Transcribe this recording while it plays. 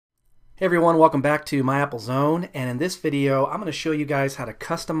Hey everyone, welcome back to My Apple Zone, and in this video I'm going to show you guys how to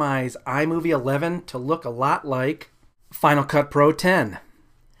customize iMovie 11 to look a lot like Final Cut Pro 10.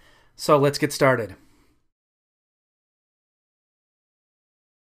 So let's get started.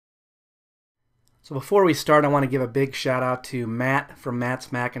 So before we start, I want to give a big shout out to Matt from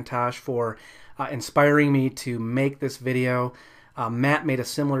Matt's Macintosh for inspiring me to make this video. Matt made a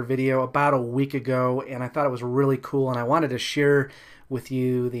similar video about a week ago, and I thought it was really cool, and I wanted to share with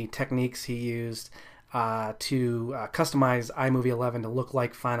you the techniques he used to customize iMovie 11 to look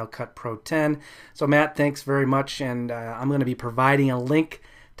like Final Cut Pro 10. So Matt, thanks very much, and I'm going to be providing a link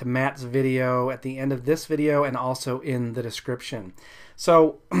to Matt's video at the end of this video and also in the description.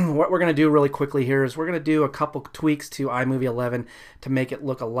 So what we're going to do really quickly here is we're going to do a couple tweaks to iMovie 11 to make it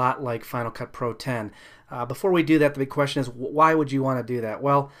look a lot like Final Cut Pro 10. Before we do that, the big question is, why would you want to do that?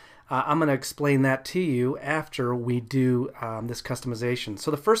 Well, I'm going to explain that to you after we do this customization. So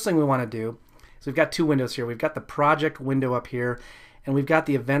the first thing we want to do is we've got two windows here. We've got the project window up here, and we've got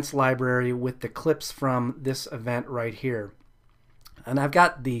the events library with the clips from this event right here. And I've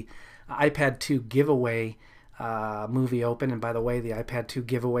got the iPad 2 giveaway movie open, and by the way, the iPad 2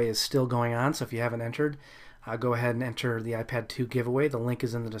 giveaway is still going on, so if you haven't entered, go ahead and enter the iPad 2 giveaway. The link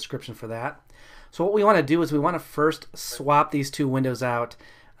is in the description for that. So what we want to do is we want to first swap these two windows out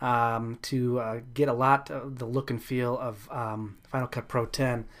to get a lot of the look and feel of Final Cut Pro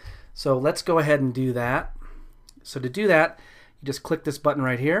 10. So let's go ahead and do that. So to do that, you just click this button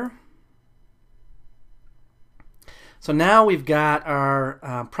right here. So now we've got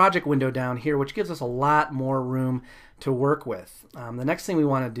our project window down here, which gives us a lot more room to work with. The next thing we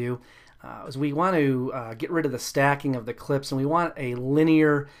want to do is we want to get rid of the stacking of the clips, and we want a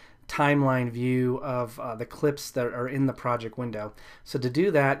linear timeline view of the clips that are in the project window. So to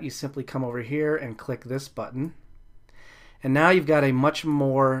do that, you simply come over here and click this button. And now you've got a much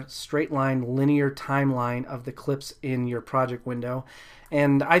more straight line linear timeline of the clips in your project window.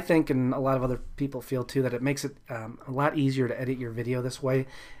 And I think, and a lot of other people feel too, that it makes it a lot easier to edit your video this way.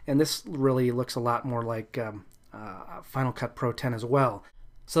 And this really looks a lot more like Final Cut Pro 10 as well.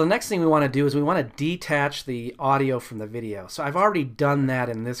 So the next thing we want to do is we want to detach the audio from the video. So I've already done that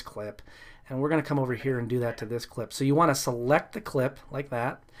in this clip, and we're going to come over here and do that to this clip. So you want to select the clip like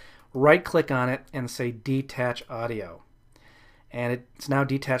that, right click on it and say detach audio. And it's now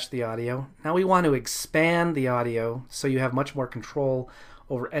detached the audio. Now we want to expand the audio so you have much more control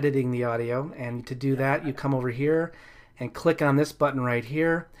over editing the audio, and to do that you come over here and click on this button right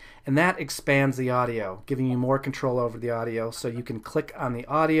here, and that expands the audio, giving you more control over the audio. So you can click on the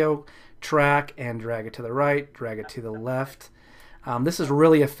audio track and drag it to the right, drag it to the left. This is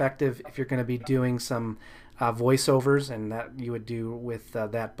really effective if you're going to be doing some voiceovers, and that you would do with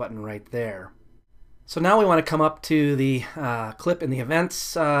that button right there. So now we want to come up to the clip in the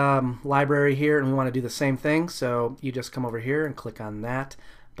events library here, and we want to do the same thing. So you just come over here and click on that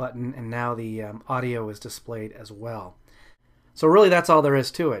button, and now the audio is displayed as well. So really that's all there is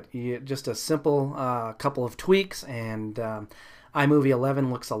to it. Just a simple couple of tweaks, and iMovie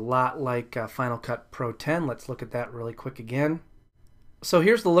 11 looks a lot like Final Cut Pro 10. Let's look at that really quick again. So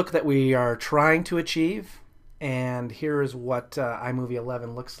here's the look that we are trying to achieve, and here is what iMovie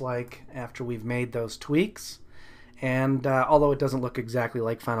 11 looks like after we've made those tweaks. And although it doesn't look exactly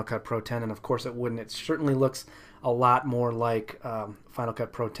like Final Cut Pro 10, and of course it wouldn't, it certainly looks a lot more like Final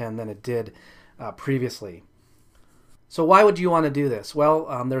Cut Pro 10 than it did previously. So why would you want to do this?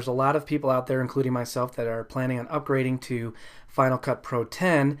 Well, there's a lot of people out there, including myself, that are planning on upgrading to Final Cut Pro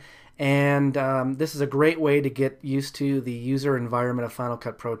 10, and this is a great way to get used to the user environment of Final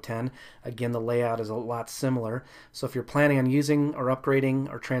Cut Pro 10. Again, the layout is a lot similar. So if you're planning on using or upgrading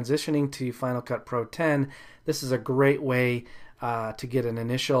or transitioning to Final Cut Pro 10, this is a great way to get an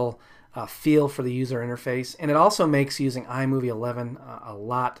initial feel for the user interface, and it also makes using iMovie 11 a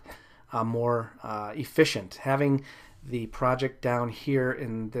lot more efficient. Having the project down here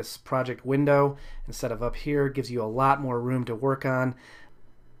in this project window instead of up here gives you a lot more room to work on.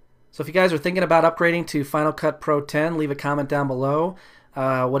 So if you guys are thinking about upgrading to Final Cut Pro 10, leave a comment down below.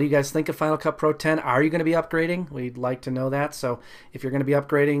 What do you guys think of Final Cut Pro 10? Are you going to be upgrading? We'd like to know that. So if you're going to be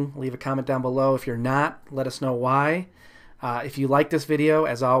upgrading, leave a comment down below. If you're not, let us know why. If you like this video,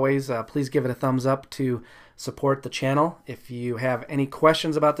 as always, please give it a thumbs up to support the channel. If you have any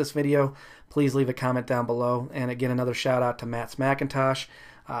questions about this video, please leave a comment down below. And again, another shout out to Matt's Macintosh.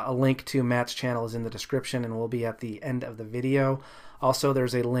 A link to Matt's channel is in the description and will be at the end of the video. Also,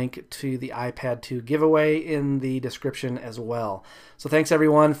 there's a link to the iPad 2 giveaway in the description as well. So thanks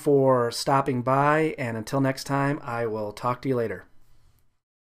everyone for stopping by, and until next time, I will talk to you later.